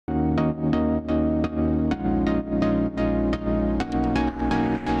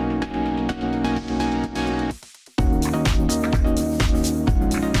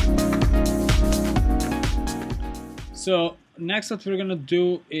So next what we're gonna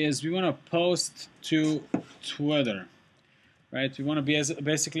do is we wanna post to Twitter, right? We wanna be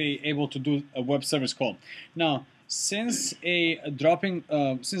basically able to do a web service call. Now, since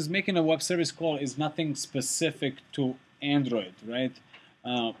since making a web service call is nothing specific to Android, right?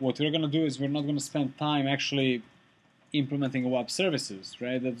 What we're gonna do is we're not gonna spend time actually implementing web services,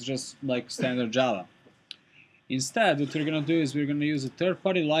 right? That's just like standard Java. Instead, what we're gonna do is we're gonna use a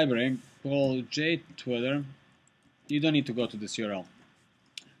third-party library called JTwitter. You don't need to go to this URL.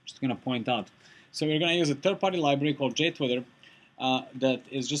 Just gonna point out. So we're gonna use a third-party library called JTwitter that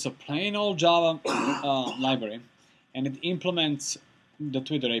is just a plain old Java library, and it implements the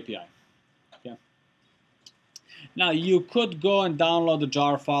Twitter API. Okay. Now you could go and download the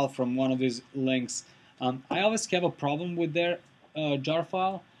jar file from one of these links. I always have a problem with their jar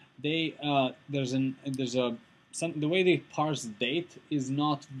file. The way they parse date is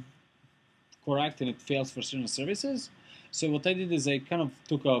not correct, and it fails for certain services. So what I did is I kind of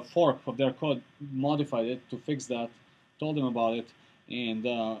took a fork of their code, modified it to fix that, told them about it, and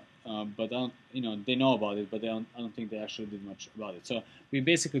but they know about it, but I don't think they actually did much about it. So we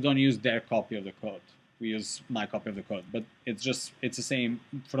basically don't use their copy of the code. We use my copy of the code, but it's the same.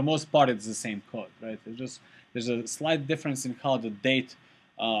 For the most part, it's the same code, right? There's a slight difference in how the date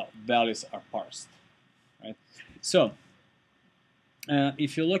values are parsed, right? So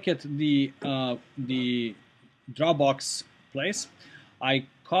if you look at the Dropbox place, I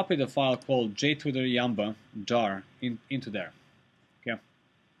copied a file called jtwitter jar into there. Okay.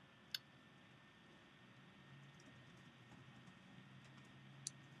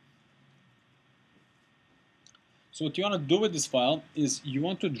 So what you want to do with this file is you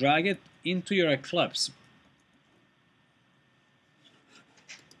want to drag it into your Eclipse.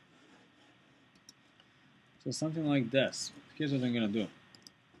 So something like this. Here's what I'm going to do.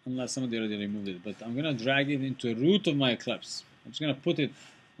 Unless somebody already removed it. But I'm going to drag it into the root of my Eclipse. I'm just going to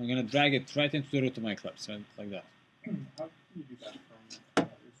I'm going to drag it right into the root of my Eclipse, right? Like that. How can you do that from,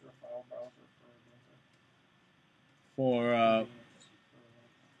 is there a file browser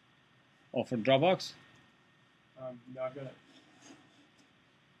for Dropbox? No, I've got it.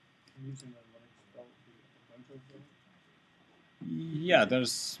 I'm using the Linux Ubuntu thing. Yeah,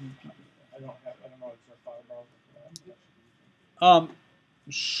 there's. I don't know, is there a file browser for that?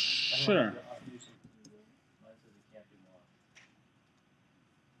 Sure.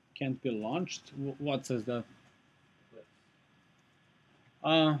 Can't be launched? What says that?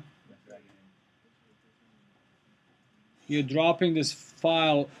 You're dropping this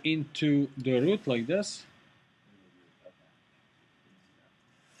file into the root like this.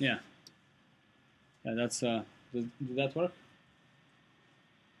 Yeah. Yeah, that's did that work?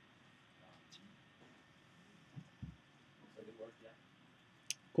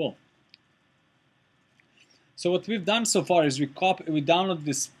 Cool. So what we've done so far is we download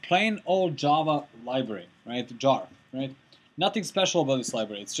this plain old Java library, right? Jar, right? Nothing special about this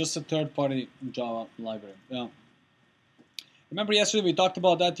library. It's just a third-party Java library. Yeah. Remember yesterday we talked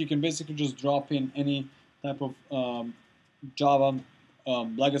about that? You can basically just drop in any type of Java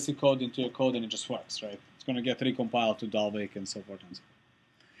legacy code into your code and it just works, right? It's going to get recompiled to Dalvik and so forth and so on.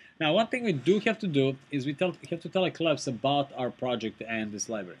 Now, one thing we do have to do is we have to tell Eclipse about our project and this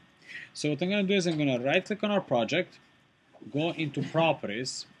library. So what I'm going to do is I'm going to right-click on our project, go into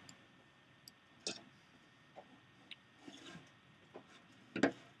Properties,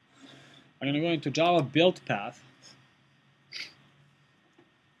 I'm going to go into Java Build Path,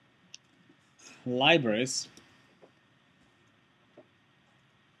 Libraries.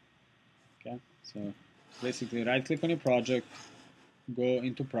 Okay, so basically right-click on your project, go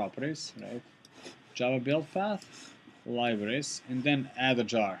into Properties, right? Java Build Path, Libraries, and then add a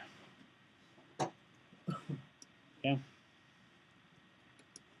jar. Okay.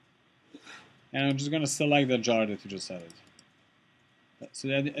 And I'm just going to select the jar that you just added. So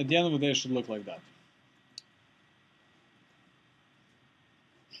at the end of the day, it should look like that.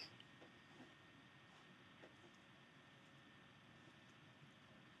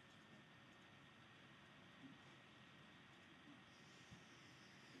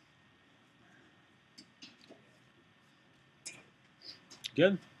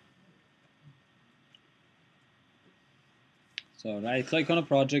 Good. So right click on a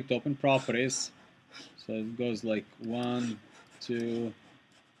project, open properties. So it goes like 1, 2,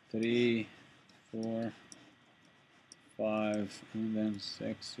 3, 4, 5, and then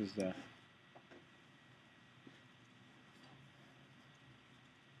 6 is there.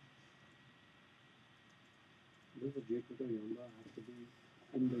 Does the JTwitter Yamba have to be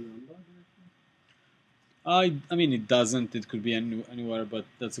in the Yamba directory? I mean, it doesn't. It could be anywhere, but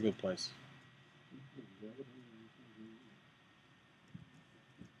that's a good place.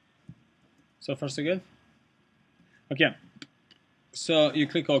 So far so good? Okay. So you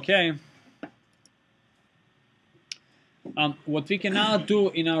click OK. What we can now do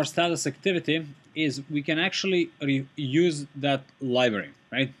in our status activity is we can actually use that library,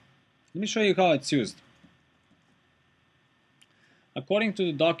 right? Let me show you how it's used. According to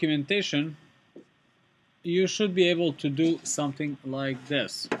the documentation, you should be able to do something like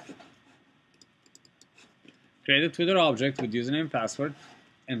this. Create a Twitter object with username and password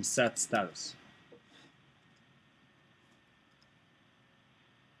and set status.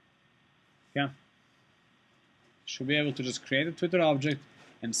 Okay. Should be able to just create a Twitter object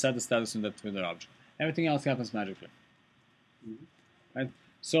and set the status in that Twitter object. Everything else happens magically. Right?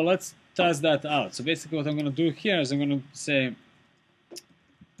 So let's test that out. So basically what I'm going to do here is I'm going to say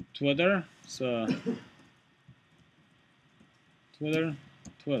Twitter. So Twitter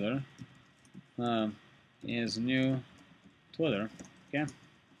is new Twitter. Okay.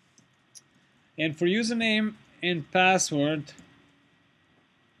 And for username and password,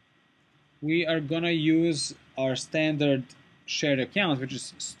 we are going to use our standard shared account, which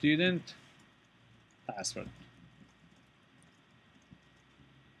is student password.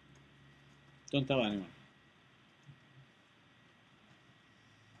 Don't tell anyone.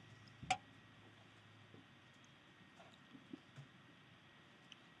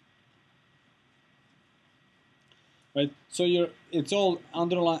 Right, so it's all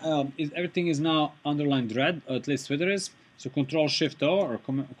underlined. Everything is now underlined red, or at least Twitter is. So Control Shift O or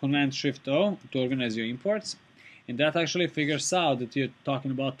Command Shift O to organize your imports, and that actually figures out that you're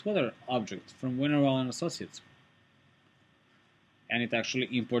talking about Twitter object from Winterwell and Associates, and it actually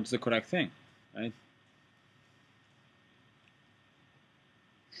imports the correct thing, right?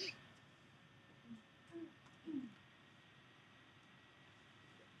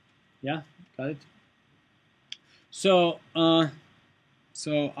 Yeah, got it. So,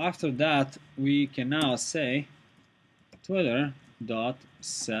 so after that, we can now say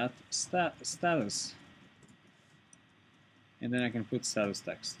Twitter.set status, and then I can put status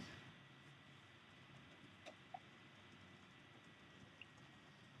text.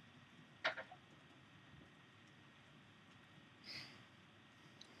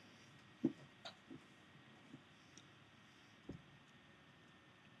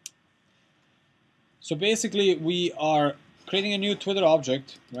 So basically, we are creating a new Twitter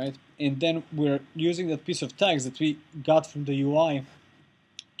object, right? And then we're using that piece of text that we got from the UI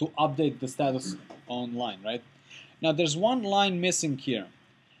to update the status online, right? Now, there's one line missing here,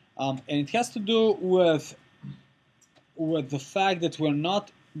 and it has to do with the fact that we're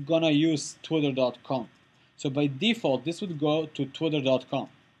not gonna use Twitter.com. So by default, this would go to Twitter.com.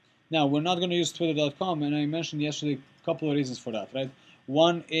 Now, we're not gonna use Twitter.com, and I mentioned yesterday a couple of reasons for that, right?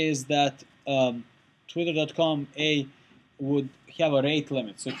 One is that Twitter.com would have a rate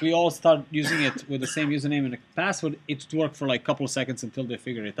limit. So if we all start using it with the same username and password, it would work for like a couple of seconds until they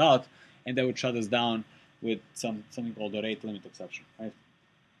figure it out, and they would shut us down with something called the rate limit exception, right?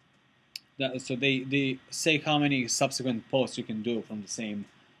 So they say how many subsequent posts you can do from the same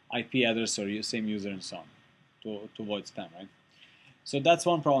IP address or same user and so on to avoid spam, right? So that's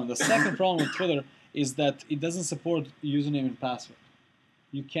one problem. The second problem with Twitter is that it doesn't support username and password.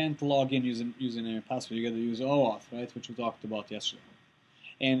 You can't log in using username and password. You got to use OAuth, right, which we talked about yesterday.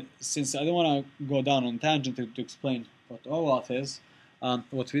 And since I don't want to go down on tangent to explain what OAuth is,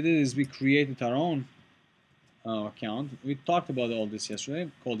 what we did is we created our own account. We talked about all this yesterday,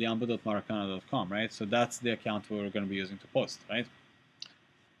 called yamba.maracana.com, right? So that's the account we're going to be using to post, right?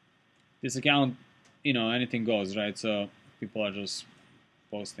 This account, you know, anything goes, right? So people are just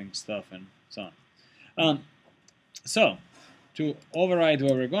posting stuff and so on. So to override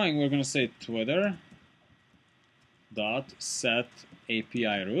where we're going, we're going to say Twitter.set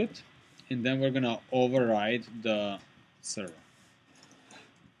API root, and then we're going to override the server.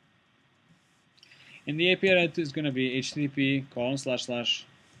 And the API route is going to be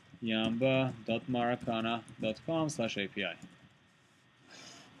http://yamba.maracana.com/API.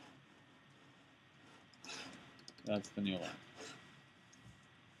 That's the new line.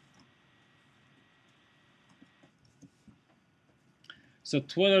 So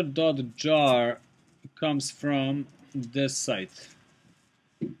twitter.jar comes from this site,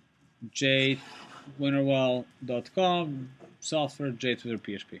 jwinterwell.com software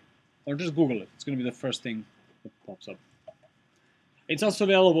jtwitter.php. Or just Google it. It's going to be the first thing that pops up. It's also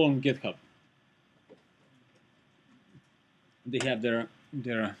available on GitHub. They have their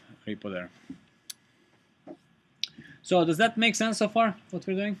repo there. So does that make sense so far, what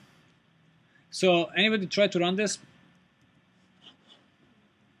we're doing? So anybody try to run this?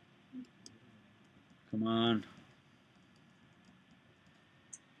 Come on.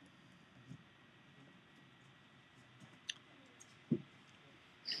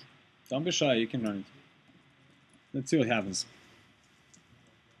 Don't be shy, you can run it. Let's see what happens.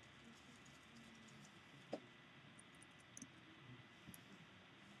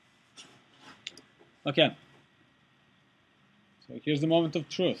 Okay. So here's the moment of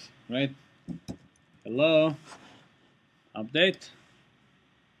truth, right? Hello. Update.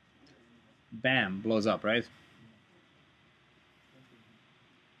 Bam, blows up, right?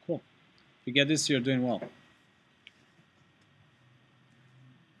 Cool. If you get this, you're doing well.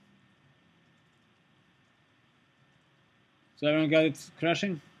 So everyone got it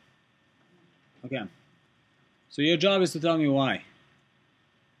crashing? Okay. So your job is to tell me why.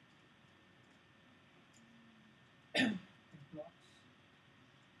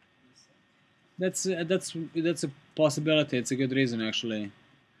 That's a possibility. It's a good reason, actually.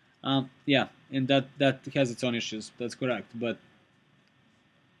 Yeah, and that has its own issues. That's correct. But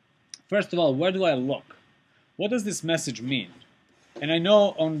first of all, where do I look? What does this message mean? And I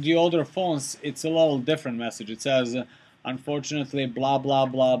know on the older phones, it's a little different message. It says, unfortunately, blah, blah,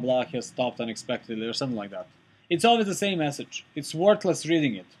 blah, blah has stopped unexpectedly, or something like that. It's always the same message. It's worthless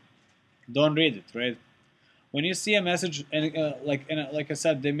reading it. Don't read it, right? When you see a message, and like I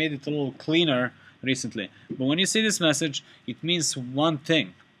said, they made it a little cleaner recently. But when you see this message, it means one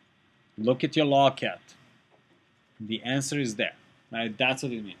thing. Look at your logcat. The answer is there, right? That's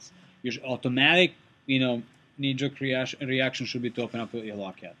what it means. Your automatic, knee-jerk reaction should be to open up your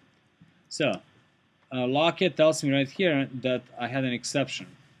logcat. So, logcat tells me right here that I had an exception,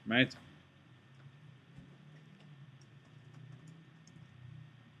 right?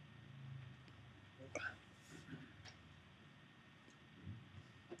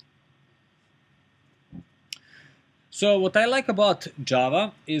 So what I like about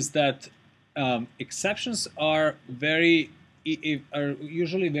Java is that exceptions are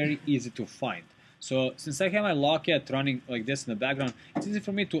usually very easy to find. So since I have my logcat running like this in the background, it's easy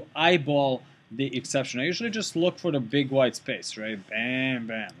for me to eyeball the exception. I usually just look for the big white space, right? Bam,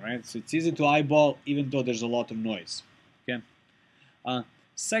 bam, right? So it's easy to eyeball even though there's a lot of noise. Okay.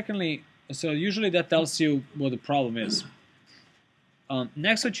 Secondly, so usually that tells you what the problem is.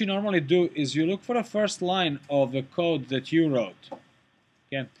 Next, what you normally do is you look for the first line of the code that you wrote.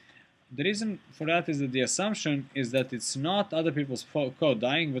 Okay. The reason for that is that the assumption is that it's not other people's code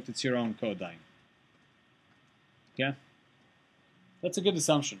dying, but it's your own code dying. Okay. That's a good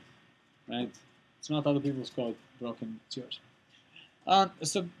assumption, right? It's not other people's code broken, it's yours.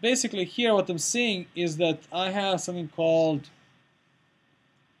 So basically here what I'm seeing is that I have something called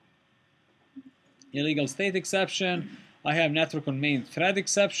illegal state exception. I have network on main thread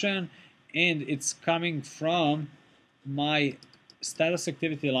exception, and it's coming from my status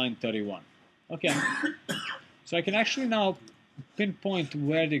activity line 31. Okay, so I can actually now pinpoint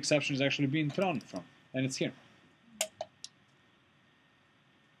where the exception is actually being thrown from, and it's here.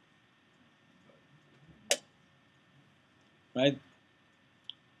 Right?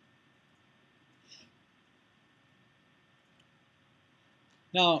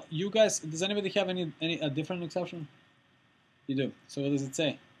 Now, you guys, does anybody have a different exception? You do. So what does it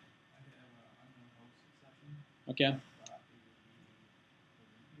say? Okay.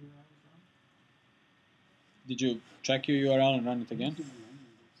 Did you check your URL and run it again?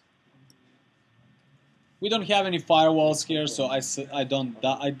 We don't have any firewalls here, so I doubt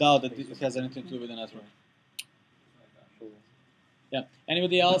that it has anything to do with the network. Yeah.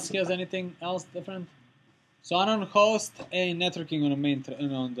 Anybody else has anything else different? So unknown host and networking on the main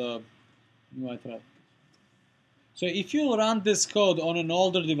on the UI thread. So if you run this code on an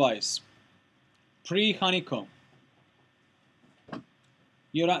older device, pre-honeycomb,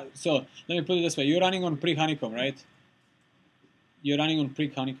 so let me put it this way: you're running on pre-honeycomb, right? You're running on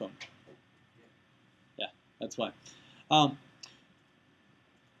pre-honeycomb. Yeah, that's why.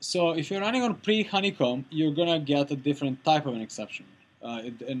 So if you're running on pre-honeycomb, you're gonna get a different type of an exception,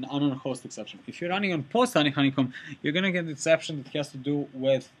 an unknown host exception. If you're running on post-honeycomb, you're gonna get an exception that has to do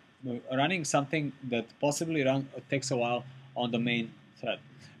with running something that possibly takes a while on the main thread.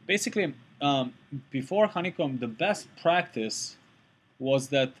 Basically, before honeycomb, the best practice was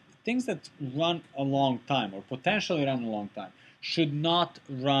that things that run a long time or potentially run a long time should not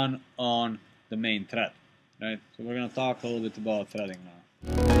run on the main thread. Right? So we're going to talk a little bit about threading now.